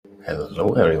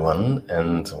Hello, everyone,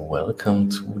 and welcome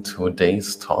to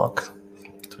today's talk.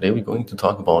 Today, we're going to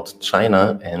talk about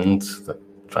China and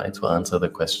try to answer the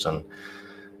question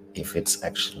if it's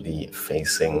actually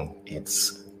facing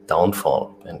its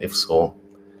downfall, and if so,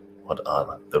 what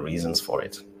are the reasons for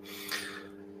it.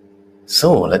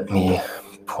 So, let me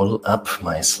pull up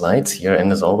my slides here,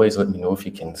 and as always, let me know if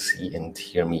you can see and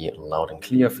hear me loud and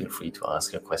clear. Feel free to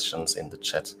ask your questions in the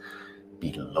chat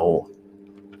below.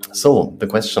 So, the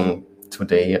question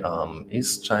today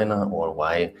is China, or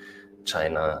why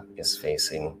China is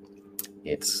facing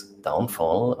its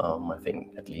downfall. I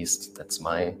think at least that's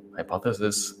my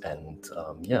hypothesis, and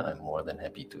I'm more than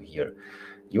happy to hear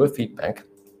your feedback.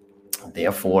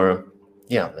 Therefore,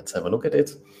 let's have a look at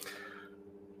it.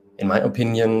 In my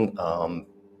opinion,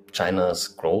 China's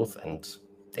growth and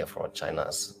therefore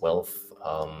China's wealth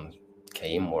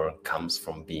comes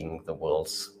from being the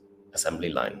world's assembly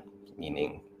line,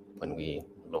 meaning when we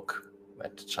look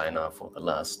at China for the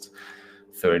last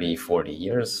 30, 40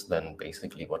 years, then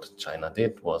basically what China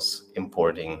did was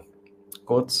importing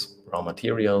goods, raw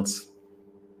materials,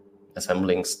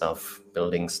 assembling stuff,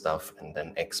 building stuff, and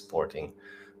then exporting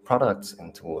products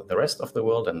into the rest of the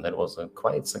world. And that was a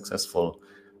quite successful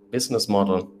business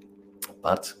model.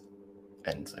 But,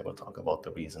 and I will talk about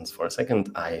the reasons for a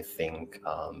second, I think,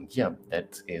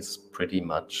 that is pretty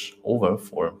much over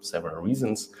for several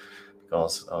reasons.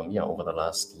 Because, over the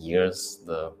last years,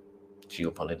 the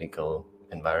geopolitical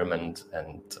environment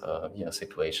and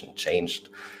situation changed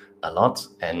a lot,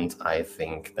 and I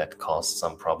think that caused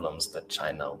some problems that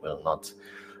China will not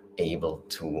able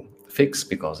to fix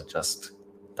because it just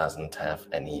doesn't have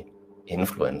any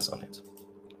influence on it.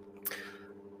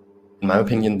 In my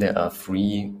opinion, there are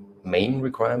three main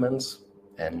requirements,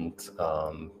 and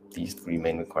these three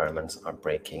main requirements are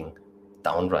breaking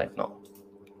down right now.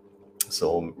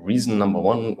 So reason number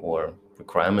one, or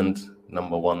requirement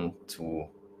number one to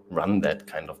run that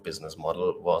kind of business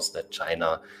model, was that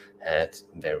China had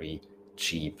very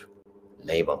cheap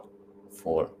labor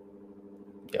for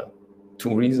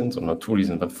two reasons, or not two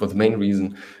reasons, but for the main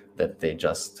reason that they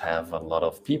just have a lot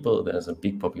of people. There's a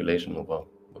big population, over,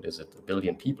 what is it, 1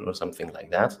 billion people or something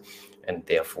like that, and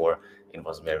therefore it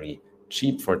was very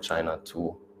cheap for China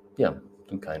to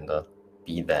kind of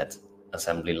be that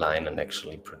assembly line and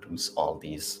actually produce all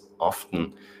these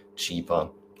often cheaper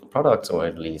products, or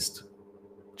at least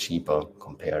cheaper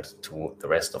compared to the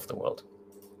rest of the world.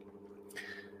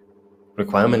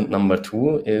 Requirement number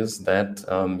two is that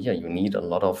you need a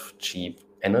lot of cheap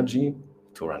energy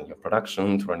to run your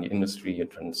production, to run your industry,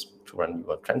 to run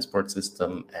your transport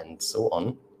system, and so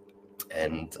on.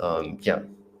 And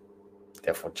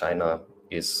therefore China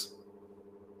is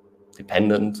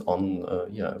dependent on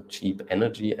cheap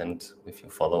energy. And if you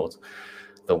followed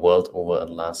the world over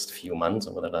the last few months,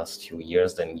 over the last few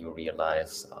years, then you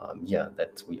realize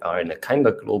that we are in a kind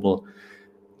of global,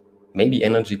 maybe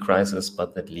energy crisis,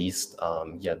 but at least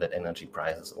that energy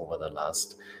prices over the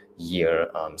last year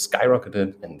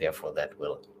skyrocketed, and therefore that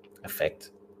will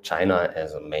affect China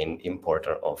as a main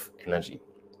importer of energy.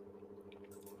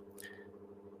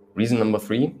 Reason number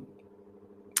three,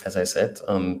 as I said,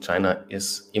 China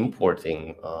is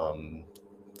importing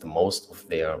the most of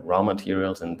their raw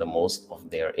materials and the most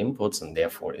of their inputs, and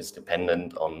therefore is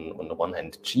dependent on the one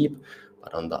hand cheap,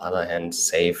 but on the other hand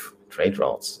safe trade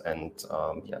routes. And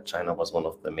China was one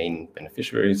of the main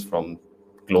beneficiaries from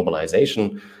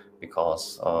globalization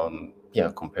because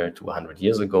compared to 100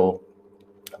 years ago,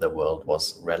 the world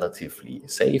was relatively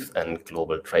safe and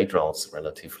global trade routes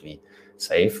relatively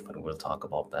safe, but we'll talk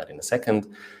about that in a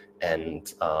second.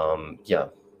 And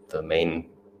the main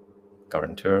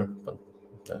guarantor, but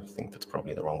I think that's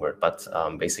probably the wrong word, but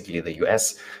basically the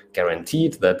US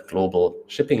guaranteed that global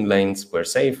shipping lanes were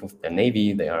safe with their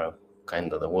navy. They are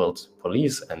kind of the world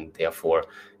police, and therefore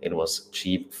it was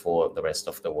cheap for the rest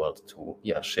of the world to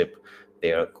ship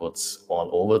their goods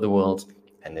all over the world,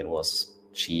 and it was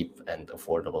cheap and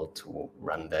affordable to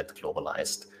run that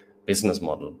globalized business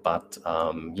model. But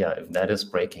if that is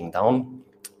breaking down,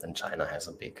 then China has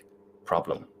a big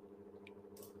problem.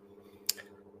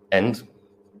 And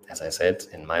as I said,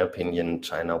 in my opinion,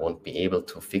 China won't be able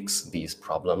to fix these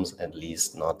problems, at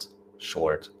least not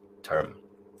short term.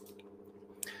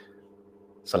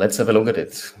 So let's have a look at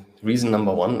it. Reason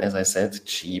number one, as I said,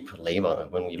 cheap labor.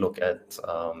 When we look at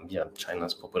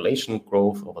China's population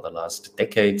growth over the last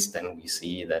decades, then we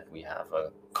see that we have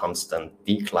a constant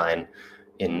decline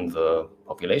in the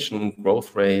population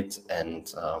growth rate.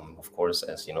 And of course,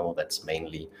 as you know, that's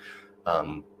mainly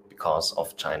because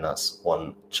of China's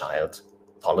one-child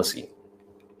policy.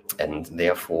 And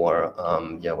therefore,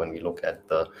 when we look at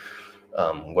the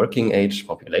working age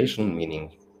population,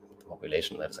 meaning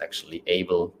population that is actually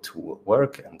able to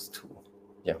work and to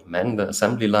man the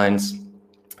assembly lines,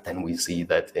 then we see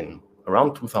that in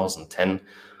around 2010,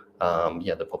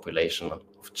 the population of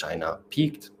China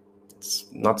peaked. It's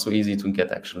not so easy to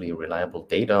get actually reliable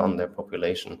data on their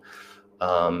population,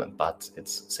 but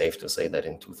it's safe to say that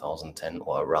in 2010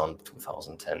 or around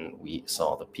 2010, we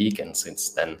saw the peak, and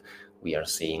since then we are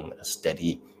seeing a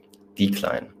steady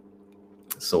decline.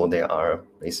 So there are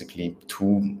basically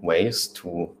two ways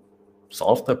to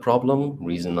solve the problem.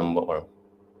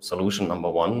 Solution number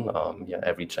one,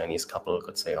 every Chinese couple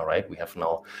could say, all right, we have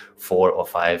now 4 or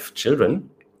 5 children.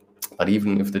 But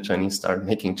even if the Chinese start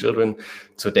making children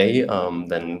today,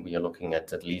 then we are looking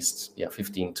at least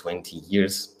 15, 20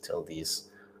 years till these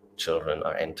children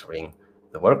are entering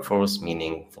the workforce,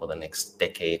 meaning for the next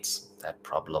decades, that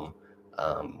problem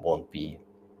won't be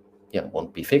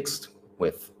fixed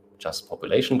with just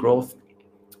population growth.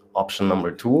 Option number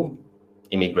 2,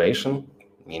 immigration,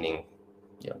 meaning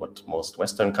what most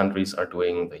Western countries are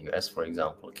doing, the US, for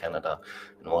example, Canada,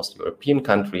 and most European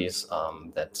countries,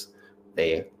 that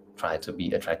they try to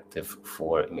be attractive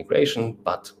for immigration,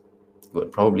 but you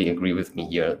would probably agree with me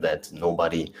here that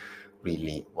nobody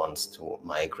really wants to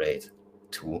migrate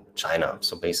to China.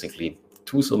 So basically,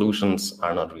 2 solutions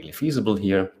are not really feasible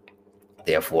here.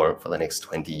 Therefore, for the next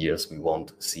 20 years, we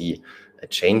won't see a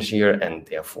change here, and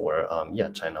therefore,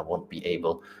 China won't be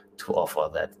able to offer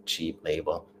that cheap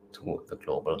labor to the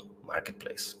global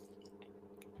marketplace.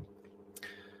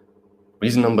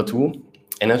 Reason number 2,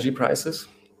 energy prices.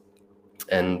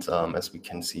 And as we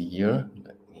can see here,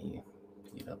 let me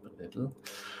speed up a little.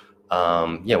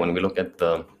 When we look at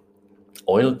the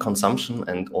oil consumption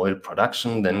and oil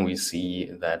production, then we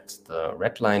see that the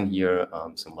red line here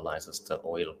symbolizes the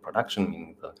oil production,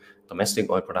 meaning the domestic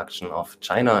oil production of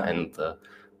China, and the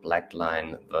black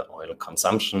line, the oil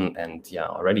consumption. And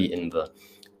already in the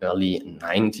early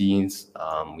 90s,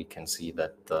 we can see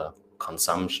that the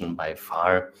consumption by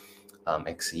far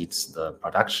exceeds the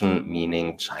production,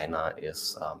 meaning China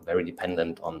is very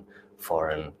dependent on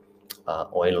foreign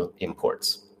oil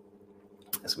imports.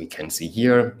 As we can see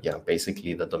here,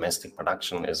 basically the domestic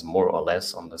production is more or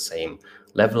less on the same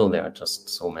level. There are just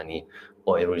so many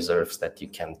oil reserves that you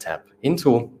can tap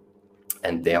into,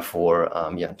 and therefore,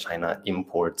 China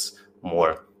imports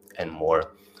more and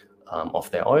more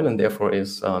of their oil, and therefore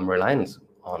is reliant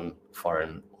on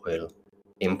foreign oil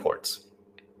imports.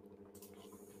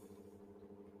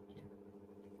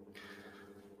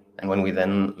 And when we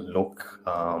then look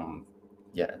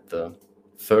at the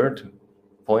third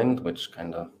point, which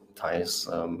kind of ties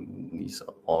these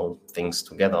all things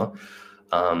together,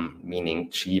 meaning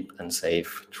cheap and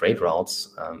safe trade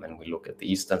routes, and we look at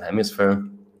the Eastern Hemisphere,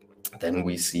 then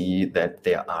we see that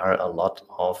there are a lot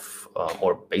of,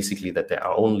 or basically that there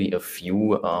are only a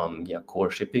few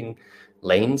core shipping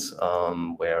lanes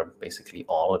where basically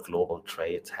all global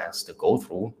trade has to go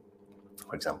through.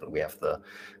 For example, we have the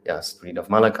Strait of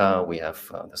Malacca, we have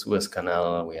the Suez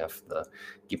Canal, we have the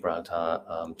Gibraltar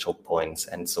choke points,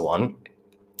 and so on.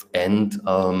 And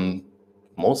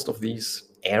most of these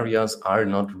areas are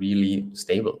not really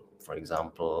stable. For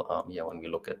example, when we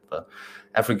look at the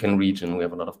African region, we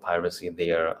have a lot of piracy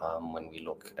there. When we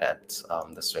look at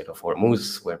the Strait of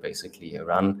Hormuz, where basically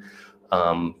Iran,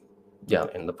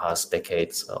 in the past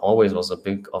decades, always was a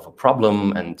big of a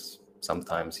problem, and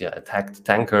sometimes attacked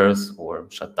tankers or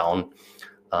shut down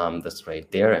the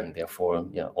strait there, and therefore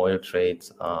oil trade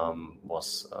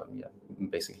was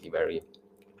basically very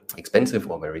expensive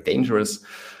or very dangerous.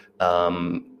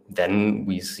 Then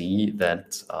we see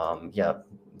that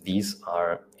these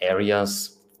are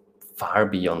areas far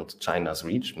beyond China's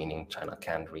reach, meaning China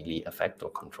can't really affect or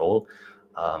control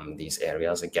these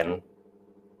areas. Again,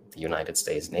 the United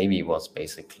States Navy was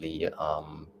basically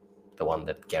the one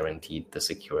that guaranteed the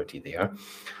security there.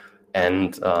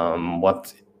 And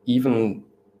what even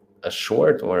a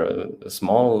short or a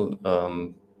small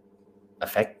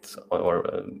effect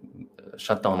or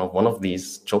shutdown of one of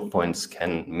these choke points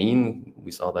can mean.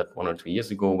 We saw that 1 or 2 years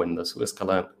ago when the Suez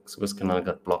Canal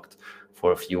got blocked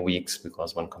for a few weeks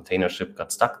because one container ship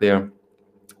got stuck there.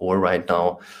 Or right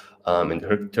now in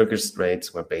the Turkish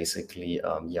Straits, where basically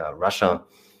Russia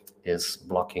is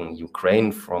blocking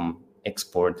Ukraine from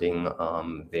exporting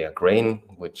their grain,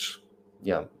 which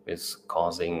is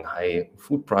causing high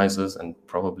food prices and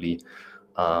probably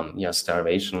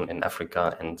starvation in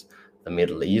Africa and the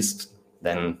Middle East.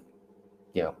 Then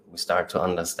we start to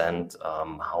understand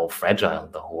how fragile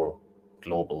the whole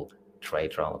global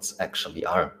trade routes actually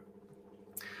are.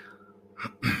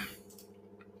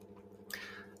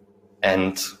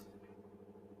 And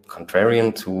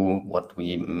contrarian to what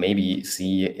we maybe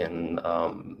see in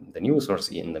the news or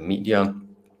see in the media,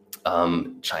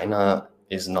 China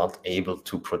is not able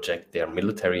to project their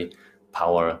military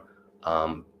power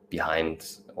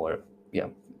behind, or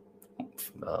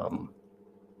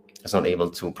is not able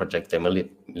to project their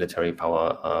military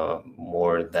power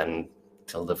more than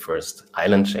till the first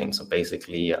island chain. So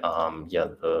basically,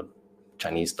 the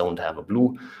Chinese don't have a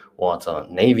blue water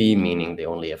navy, meaning they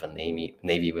only have a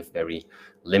navy with very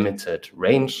limited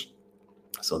range.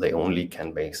 So they only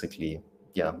can basically,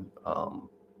 they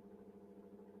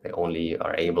only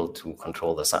are able to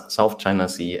control the South China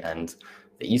Sea and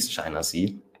the East China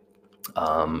Sea,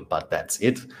 but that's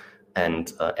it.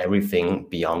 And everything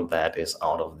beyond that is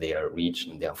out of their reach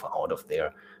and therefore out of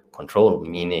their control,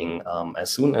 meaning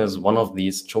as soon as one of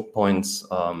these choke points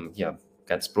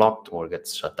gets blocked or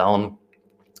gets shut down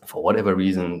for whatever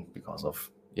reason, because of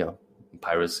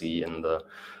piracy in the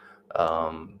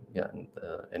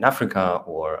in Africa,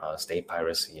 or state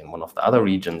piracy in one of the other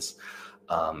regions,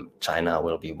 China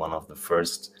will be one of the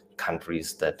first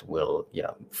countries that will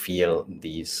feel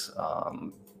these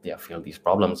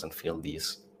problems and feel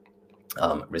these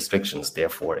restrictions.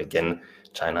 Therefore, again,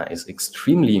 China is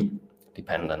extremely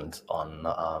dependent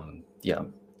on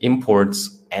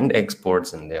imports and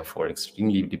exports, and therefore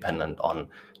extremely dependent on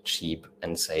cheap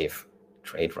and safe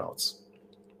trade routes.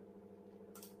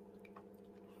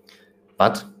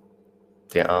 But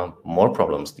there are more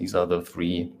problems. These are the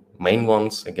three main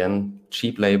ones. Again,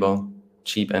 cheap labor,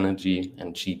 cheap energy,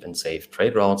 and cheap and safe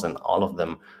trade routes, and all of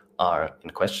them are in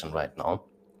question right now.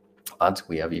 But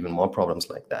we have even more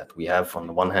problems like that. We have, on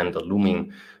the one hand, a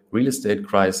looming real estate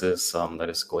crisis that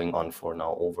is going on for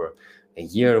now over a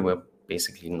year, where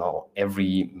basically now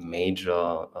every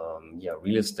major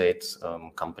real estate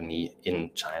company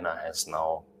in China has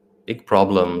now big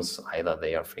problems. Either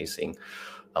they are facing,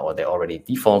 or they already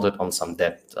defaulted on some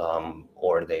debt,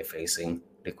 or they're facing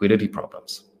liquidity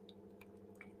problems.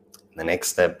 The next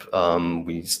step,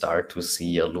 we start to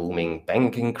see a looming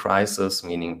banking crisis,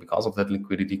 meaning because of that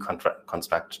liquidity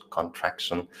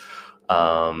contraction,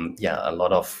 a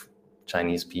lot of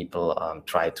Chinese people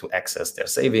try to access their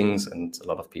savings, and a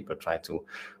lot of people try to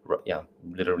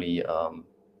literally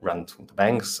run to the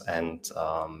banks, and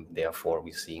therefore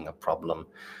we're seeing a problem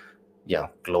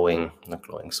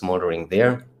smoldering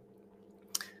there.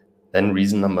 Then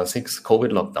reason number 6,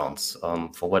 COVID lockdowns.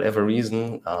 For whatever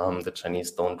reason, the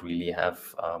Chinese don't really have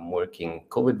working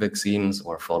COVID vaccines,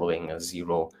 or following a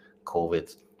zero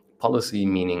COVID policy,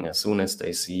 meaning as soon as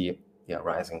they see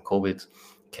rising COVID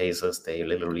cases, they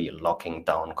literally locking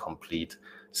down complete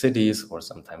cities or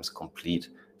sometimes complete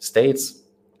states.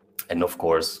 And of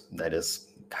course, that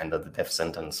is kind of the death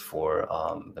sentence for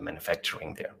the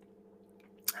manufacturing there.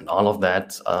 And all of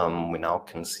that, we now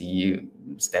can see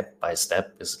step by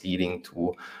step, is leading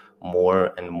to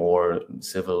more and more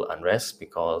civil unrest,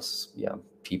 because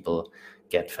people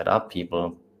get fed up,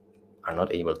 people are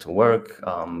not able to work,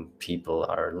 people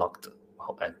are locked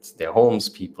at their homes,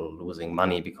 people losing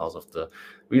money because of the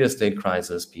real estate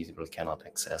crisis, people cannot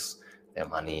access their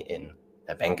money in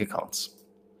their bank accounts.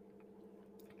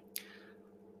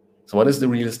 So what is the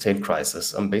real estate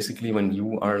crisis? Basically, when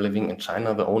you are living in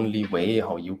China, the only way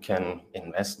how you can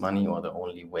invest money, or the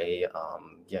only way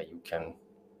you can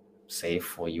save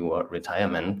for your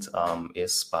retirement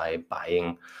is by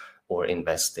buying or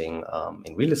investing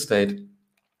in real estate,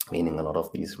 meaning a lot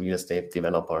of these real estate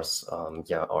developers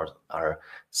are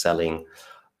selling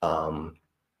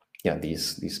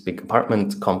these big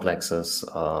apartment complexes,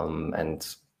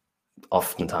 and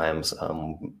oftentimes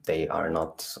they are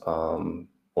not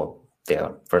they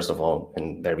are, first of all,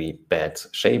 in very bad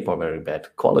shape or very bad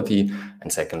quality,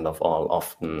 and second of all,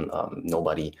 often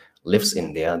nobody lives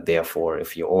in there. Therefore,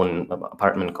 if you own an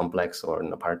apartment complex or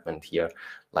an apartment here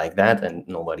like that, and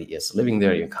nobody is living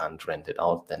there, you can't rent it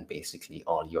out, then basically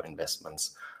all your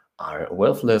investments are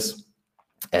worthless.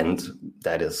 And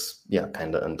that is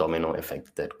kind of a domino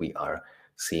effect that we are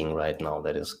seeing right now,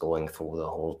 that is going through the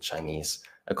whole Chinese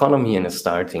economy and is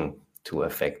starting to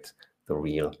affect the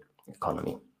real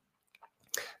economy.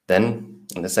 Then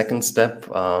in the second step,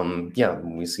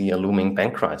 we see a looming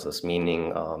bank crisis,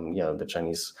 meaning the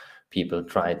Chinese people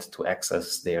tried to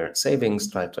access their savings,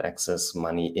 tried to access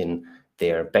money in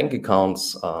their bank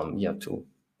accounts, to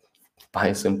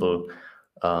buy simple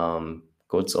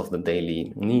goods of the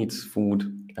daily needs, food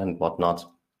and whatnot.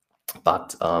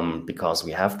 But because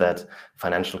we have that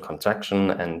financial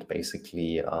contraction, and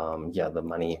basically, the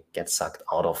money gets sucked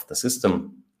out of the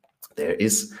system, there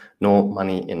is no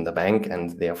money in the bank,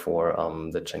 and therefore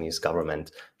the Chinese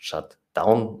government shut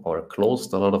down or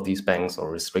closed a lot of these banks, or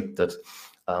restricted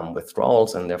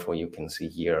withdrawals, and therefore you can see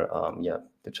here,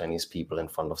 the Chinese people in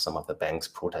front of some of the banks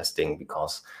protesting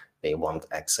because they want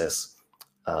access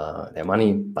their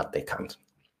money, but they can't.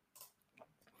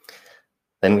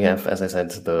 Then we have, as I said,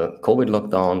 the COVID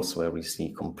lockdowns, where we see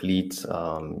complete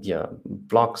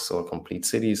blocks or complete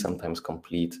cities, sometimes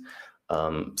complete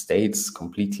states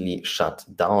completely shut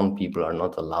down. People are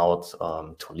not allowed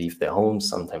to leave their homes,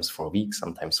 sometimes for weeks,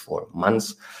 sometimes for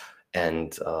months.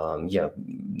 And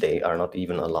they are not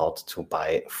even allowed to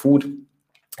buy food.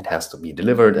 It has to be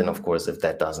delivered. And of course, if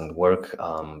that doesn't work,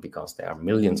 because there are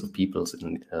millions of people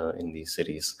in these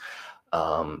cities,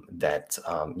 that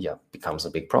becomes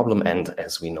a big problem. And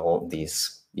as we know,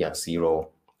 this zero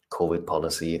COVID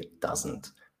policy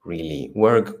doesn't really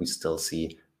work. We still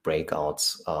see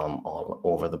breakouts all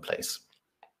over the place.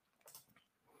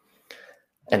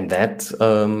 And that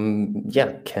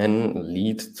can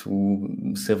lead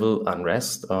to civil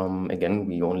unrest. Again,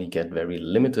 we only get very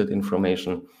limited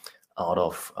information out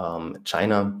of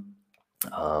China.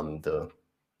 The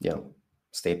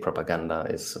state propaganda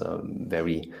is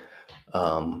very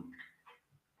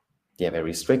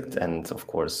strict, and of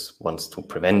course wants to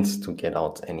prevent to get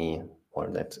out any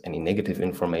negative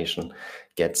information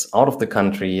gets out of the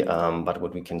country. But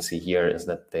what we can see here is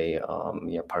that they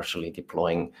are partially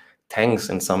deploying tanks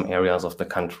in some areas of the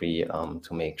country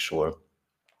to make sure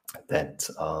that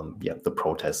the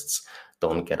protests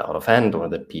don't get out of hand, or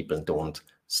that people don't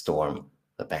storm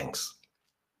the banks.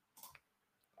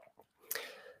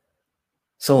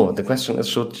 So the question is,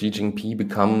 should Xi Jinping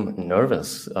become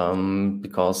nervous?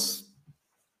 Because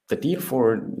the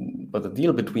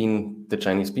deal between the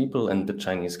Chinese people and the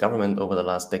Chinese government over the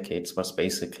last decades was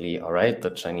basically, all right,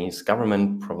 the Chinese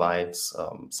government provides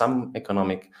some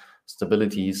economic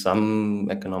stability, some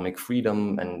economic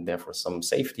freedom, and therefore some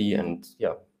safety. And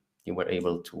you were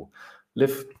able to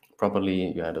live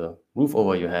properly. You had a roof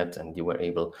over your head, and you were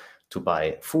able to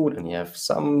buy food, and you have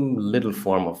some little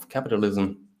form of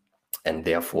capitalism. And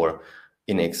therefore,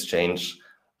 in exchange,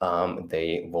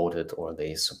 they voted or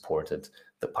they supported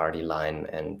the party line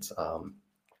and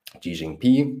Xi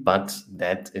Jinping. But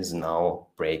that is now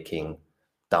breaking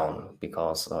down,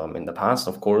 because in the past,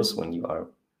 of course, when you are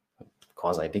a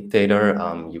quasi-dictator,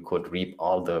 you could reap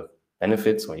all the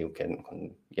benefits, or you can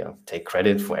take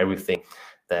credit for everything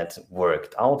that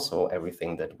worked out. So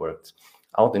everything that worked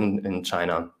out in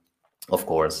China, of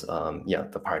course,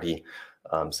 the party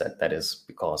said that is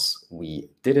because we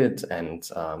did it, and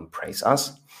praise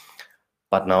us.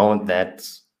 But now that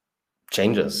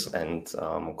changes and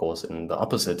goes in the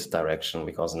opposite direction,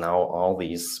 because now all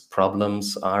these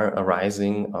problems are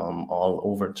arising all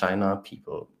over China.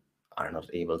 People are not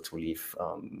able to leave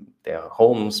their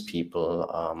homes. People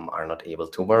are not able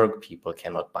to work. People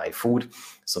cannot buy food.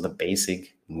 So the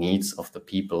basic needs of the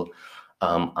people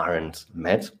aren't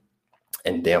met.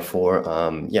 And therefore,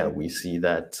 we see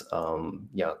that,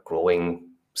 growing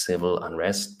civil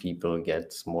unrest. People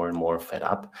get more and more fed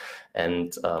up,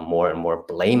 and more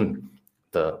blame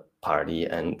the party,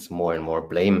 and more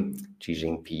blame Xi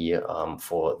Jinping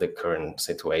for the current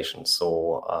situation.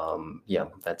 So,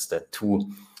 that's the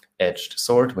two-edged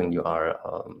sword when you are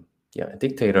a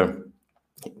dictator.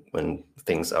 When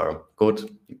things are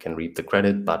good, you can reap the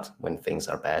credit, but when things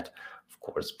are bad, of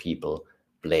course, people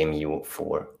blame you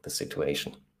for the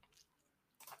situation.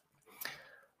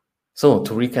 So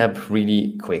to recap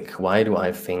really quick, why do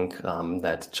I think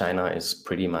that China is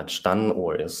pretty much done,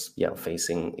 or is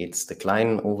facing its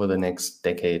decline over the next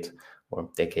decade or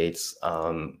decades?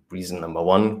 Reason number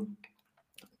one,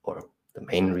 or the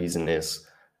main reason, is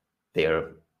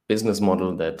their business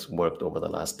model that worked over the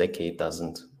last decade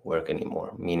doesn't work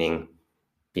anymore, meaning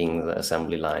being the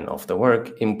assembly line of the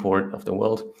world,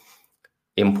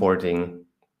 importing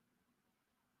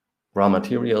raw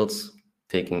materials,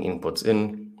 taking inputs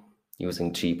in,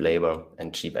 using cheap labor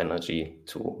and cheap energy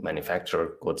to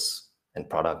manufacture goods and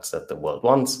products that the world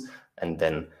wants, and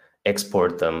then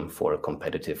export them for a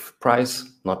competitive price,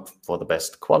 not for the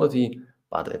best quality,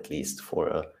 but at least for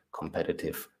a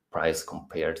competitive price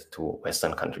compared to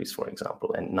Western countries, for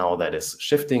example. And now that is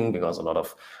shifting, because a lot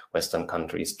of Western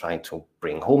countries try to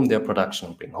bring home their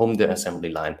production, bring home their assembly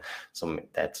line. So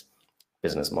that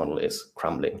business model is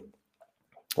crumbling.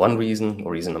 One reason,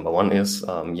 or reason number one, is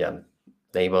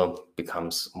labor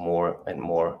becomes more and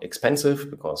more expensive,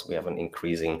 because we have an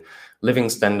increasing living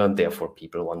standard. Therefore,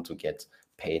 people want to get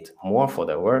paid more for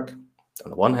their work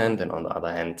on the one hand, and on the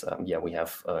other hand, we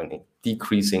have a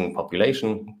decreasing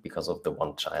population because of the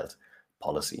one-child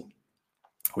policy.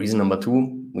 Reason number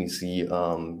two, we see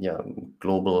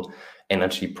global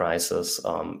energy prices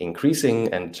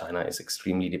increasing, and China is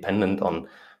extremely dependent on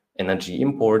energy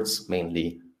imports,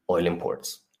 mainly oil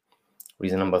imports.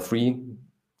 Reason number 3,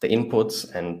 the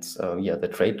inputs and the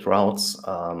trade routes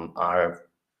are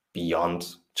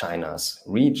beyond China's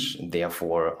reach.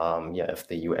 Therefore, if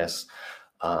the US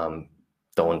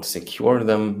don't secure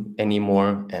them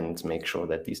anymore and make sure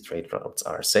that these trade routes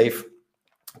are safe,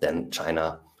 then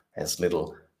China has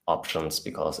little options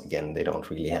because, again, they don't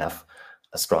really have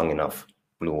a strong enough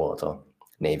blue water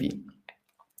navy.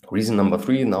 Reason number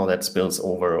 3, now that spills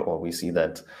over, or we see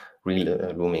that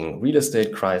looming real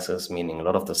estate crisis, meaning a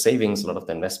lot of the savings, a lot of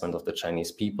the investment of the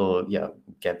Chinese people,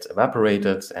 get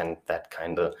evaporated, and that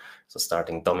kind of is a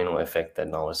starting domino effect that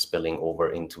now is spilling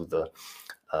over into the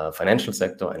financial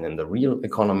sector and in the real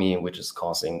economy, which is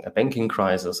causing a banking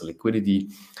crisis, a liquidity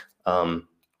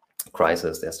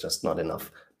crisis. There's just not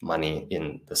enough money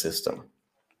in the system.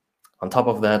 On top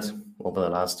of that, over the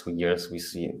last 2 years, we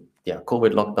see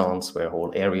COVID lockdowns where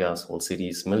whole areas, whole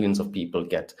cities, millions of people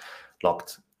get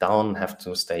locked down, have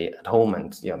to stay at home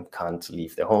and can't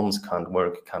leave their homes, can't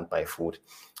work, can't buy food,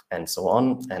 and so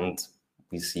on. And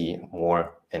we see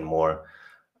more and more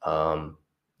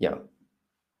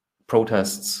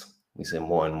protests. We see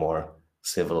more and more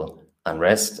civil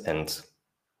unrest. And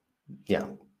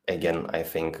again, I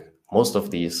think most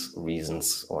of these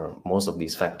reasons or most of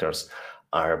these factors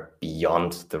are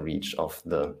beyond the reach of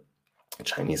the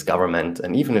Chinese government.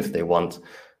 And even if they want,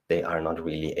 they are not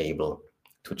really able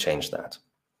to change that.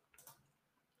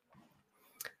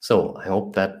 So I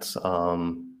hope that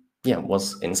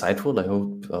was insightful. I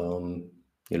hope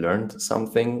you learned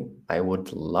something. I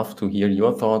would love to hear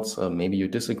your thoughts. Maybe you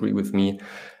disagree with me.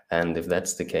 And if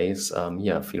that's the case,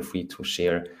 feel free to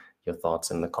share your thoughts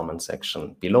in the comment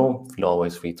section below. Feel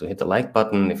always free to hit the like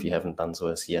button if you haven't done so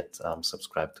as yet.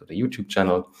 Subscribe to the YouTube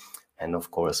channel. And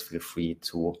of course, feel free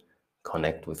to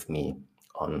connect with me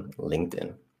on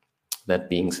LinkedIn. That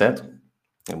being said,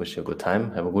 I wish you a good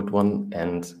time. Have a good one.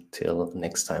 And till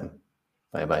next time.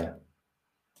 Bye-bye.